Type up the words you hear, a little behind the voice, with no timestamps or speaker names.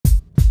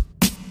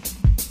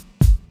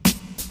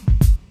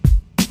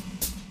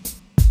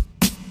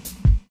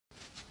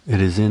It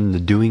is in the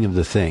doing of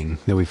the thing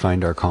that we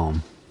find our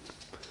calm.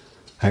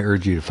 I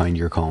urge you to find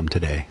your calm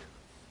today.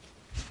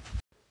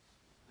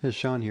 This is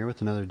Sean here with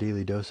another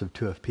daily dose of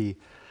 2FP.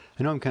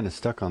 I know I'm kind of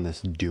stuck on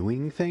this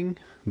doing thing,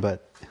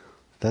 but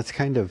that's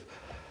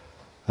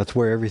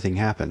where everything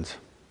happens.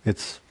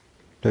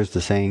 There's the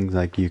saying,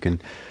 like, you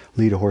can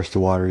lead a horse to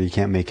water, you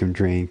can't make him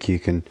drink, you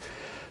can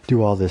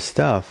do all this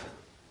stuff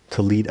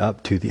to lead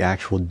up to the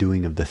actual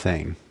doing of the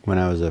thing. When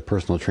I was a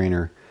personal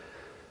trainer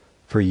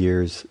for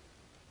years,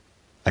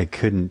 I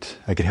could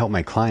help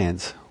my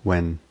clients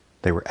when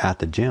they were at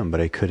the gym, but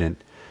I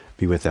couldn't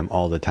be with them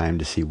all the time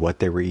to see what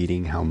they were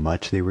eating, how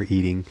much they were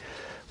eating,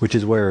 which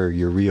is where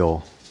your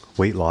real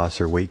weight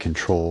loss or weight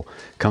control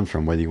comes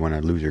from, whether you want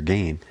to lose or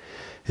gain,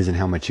 is in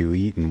how much you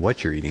eat and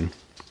what you're eating.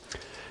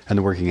 And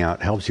the working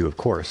out helps you, of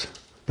course,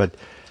 but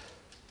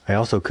I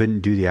also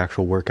couldn't do the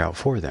actual workout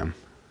for them.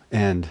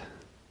 And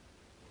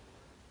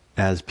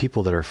as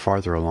people that are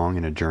farther along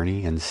in a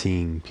journey and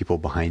seeing people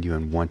behind you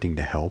and wanting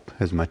to help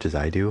as much as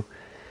I do,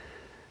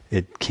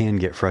 it can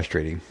get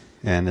frustrating.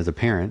 And as a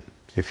parent,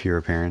 if you're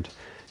a parent,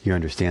 you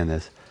understand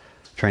this.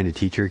 Trying to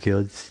teach your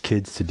kids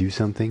to do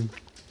something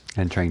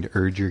and trying to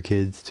urge your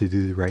kids to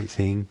do the right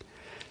thing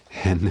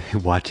and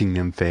watching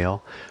them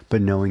fail,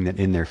 but knowing that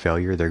in their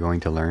failure they're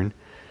going to learn.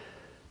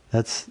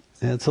 That's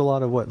a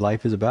lot of what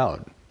life is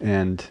about.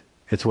 And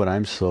it's what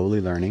I'm slowly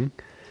learning.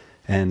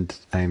 And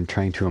I'm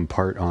trying to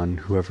impart on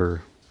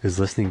whoever is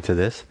listening to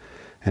this,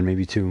 and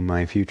maybe to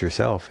my future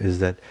self, is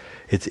that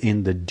it's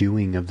in the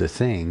doing of the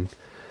thing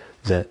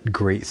that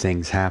great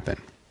things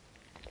happen.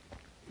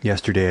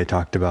 Yesterday I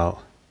talked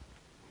about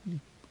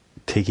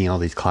taking all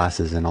these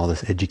classes and all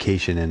this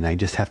education, and I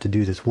just have to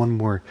do this one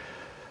more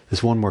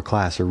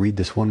class, or read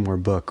this one more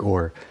book,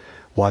 or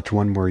watch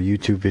one more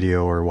YouTube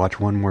video, or watch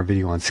one more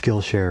video on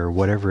Skillshare, or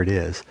whatever it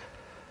is,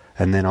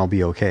 and then I'll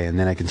be okay, and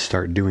then I can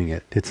start doing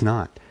it. It's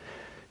not.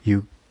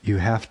 You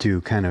have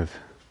to kind of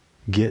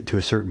get to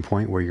a certain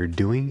point where you're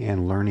doing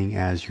and learning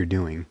as you're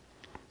doing,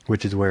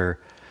 which is where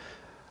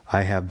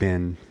I have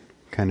been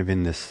kind of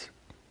in this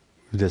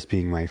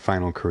being my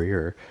final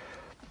career.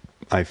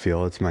 I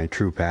feel it's my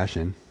true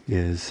passion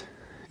is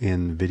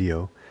in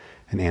video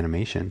and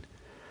animation.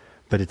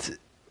 But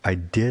I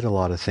did a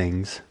lot of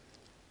things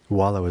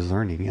while I was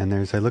learning, and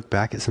I look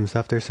back at some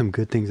stuff, there's some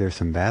good things, there's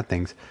some bad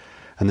things.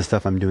 And the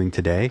stuff I'm doing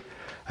today,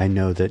 I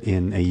know that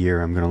in a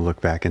year I'm going to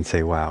look back and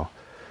say, wow,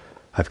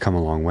 I've come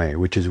a long way,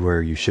 which is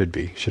where you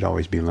should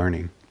always be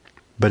learning.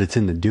 But it's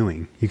in the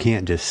doing. You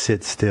can't just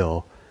sit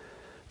still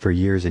for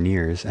years and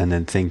years and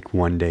then think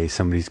one day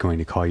somebody's going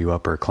to call you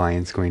up, or a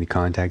client's going to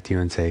contact you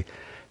and say,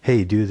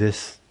 hey, do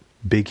this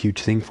big,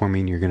 huge thing for me,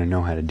 and you're going to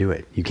know how to do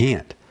it. You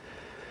can't.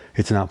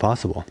 It's not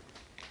possible.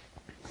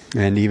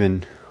 And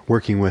even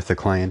working with a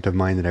client of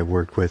mine that I've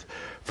worked with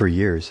for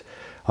years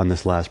on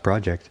this last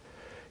project,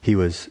 he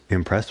was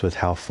impressed with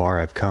how far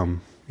I've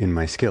come in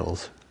my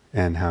skills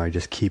and how I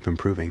just keep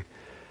improving.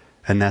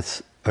 And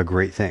that's a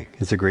great thing.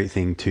 It's a great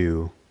thing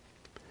to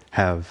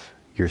have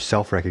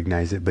yourself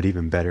recognize it, but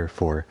even better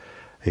for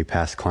a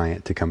past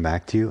client to come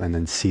back to you and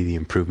then see the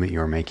improvement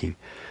you're making,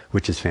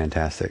 which is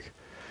fantastic.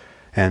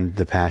 And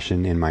the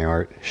passion in my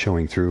art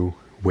showing through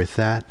with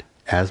that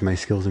as my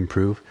skills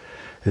improve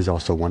is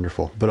also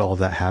wonderful. But all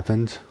that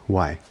happens,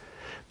 why?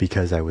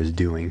 Because I was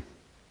doing.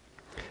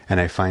 And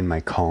I find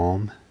my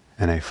calm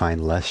and I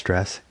find less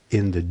stress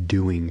in the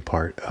doing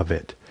part of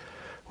it,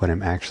 when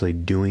I'm actually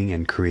doing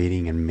and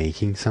creating and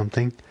making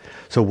something.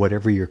 So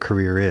whatever your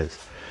career is,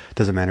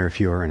 doesn't matter if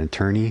you are an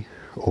attorney,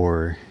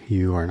 or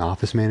you are an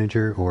office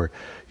manager, or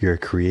you're a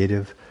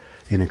creative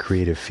in a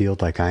creative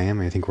field like I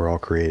am. I think we're all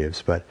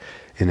creatives, but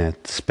in a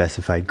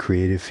specified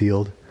creative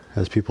field,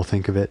 as people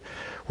think of it,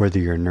 whether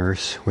you're a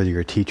nurse, whether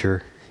you're a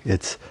teacher,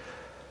 it's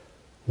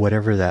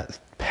whatever that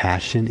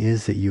passion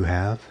is that you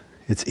have,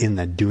 it's in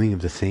that doing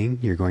of the thing,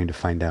 you're going to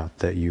find out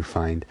that you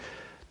find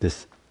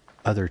this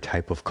other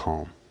type of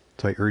calm.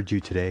 So I urge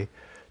you today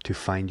to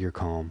find your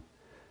calm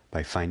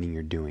by finding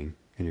your doing,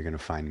 and you're going to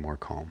find more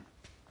calm.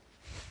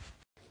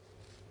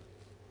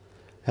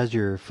 As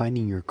you're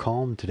finding your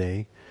calm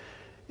today,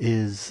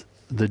 is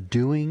the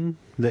doing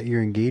that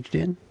you're engaged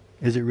in,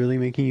 is it really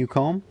making you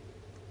calm?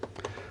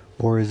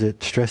 Or is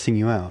it stressing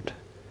you out?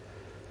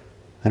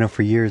 I know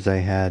for years I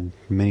had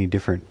many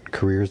different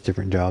careers,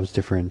 different jobs,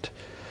 different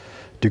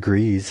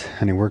degrees,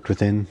 and I worked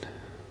within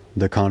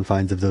the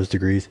confines of those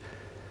degrees,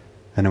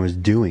 and I was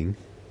doing,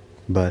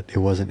 but it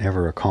wasn't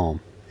ever a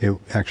calm. It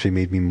actually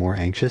made me more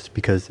anxious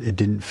because it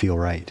didn't feel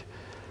right.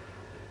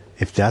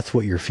 If that's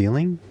what you're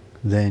feeling,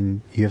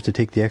 then you have to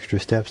take the extra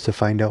steps to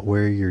find out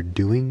where your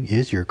doing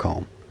is your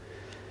calm.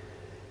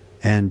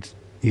 And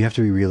you have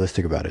to be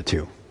realistic about it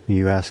too.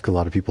 You ask a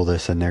lot of people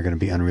this and they're going to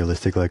be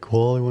unrealistic, like,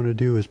 well, all I want to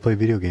do is play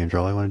video games, or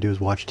all I want to do is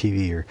watch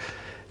TV or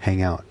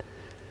hang out.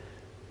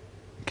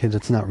 Okay,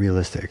 that's not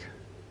realistic.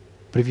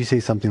 But if you say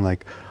something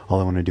like,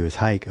 all I want to do is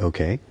hike,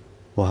 okay,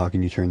 well, how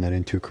can you turn that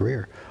into a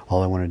career?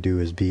 All I want to do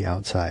is be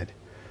outside.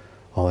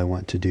 All I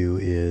want to do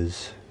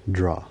is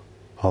draw.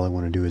 All I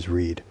want to do is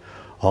read.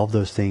 All of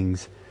those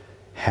things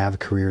have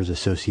careers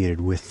associated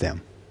with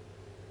them.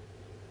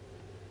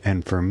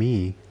 And for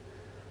me,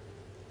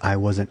 I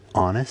wasn't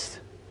honest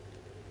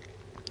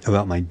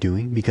about my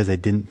doing because I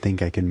didn't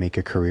think I could make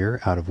a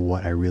career out of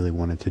what I really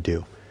wanted to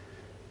do.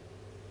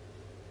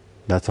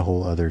 That's a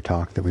whole other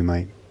talk that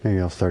maybe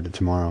I'll start it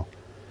tomorrow.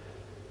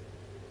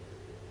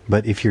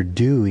 But if you're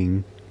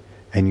doing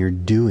and your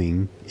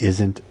doing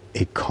isn't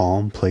a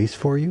calm place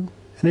for you,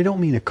 and I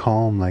don't mean a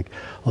calm like,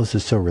 oh, this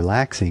is so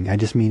relaxing. I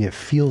just mean it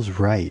feels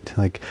right.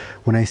 Like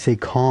when I say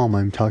calm,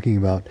 I'm talking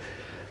about,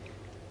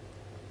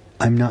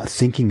 I'm not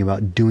thinking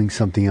about doing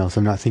something else.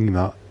 I'm not thinking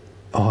about,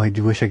 oh, I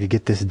wish I could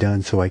get this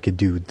done so I could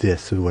do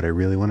this is what I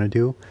really want to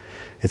do.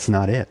 It's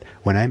not it.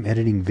 When I'm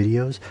editing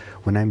videos,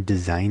 when I'm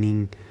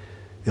designing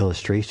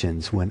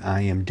illustrations, when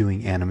I am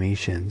doing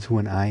animations,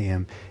 when I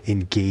am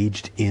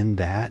engaged in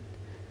that,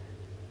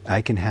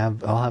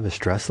 I'll have a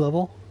stress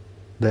level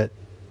that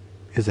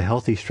is a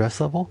healthy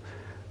stress level,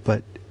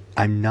 but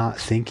I'm not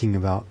thinking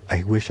about,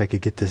 I wish I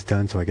could get this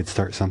done so I could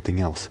start something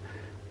else.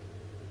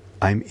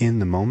 I'm in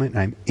the moment,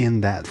 I'm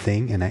in that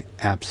thing, and I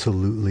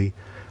absolutely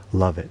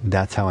love it.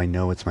 That's how I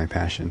know it's my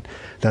passion.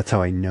 That's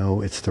how I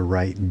know it's the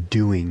right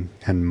doing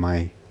and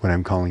what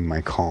I'm calling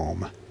my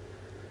calm.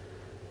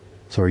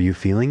 So are you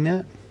feeling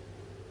that?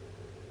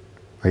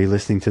 Are you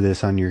listening to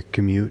this on your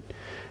commute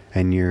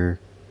and you're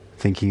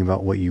thinking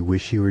about what you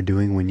wish you were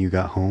doing when you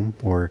got home?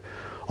 Or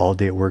all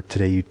day at work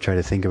today you try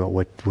to think about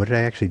what did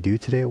I actually do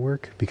today at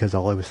work? Because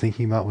all I was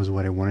thinking about was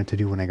what I wanted to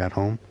do when I got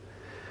home.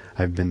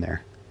 I've been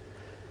there.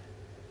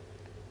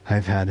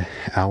 I've had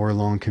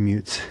hour-long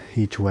commutes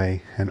each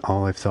way, and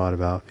all I've thought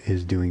about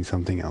is doing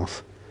something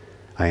else.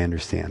 I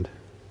understand.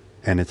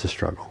 And it's a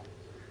struggle.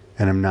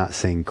 And I'm not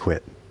saying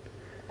quit,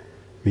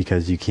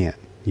 because you can't.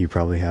 You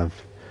probably have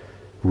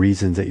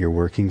reasons that you're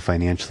working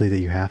financially that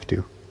you have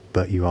to,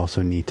 but you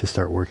also need to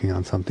start working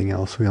on something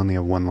else. We only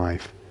have one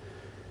life.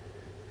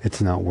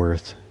 It's not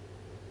worth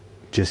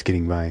just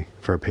getting by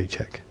for a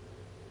paycheck.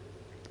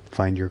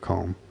 Find your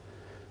calm.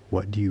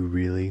 What do you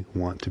really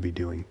want to be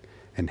doing?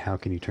 And how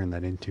can you turn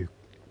that into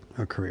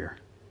a career?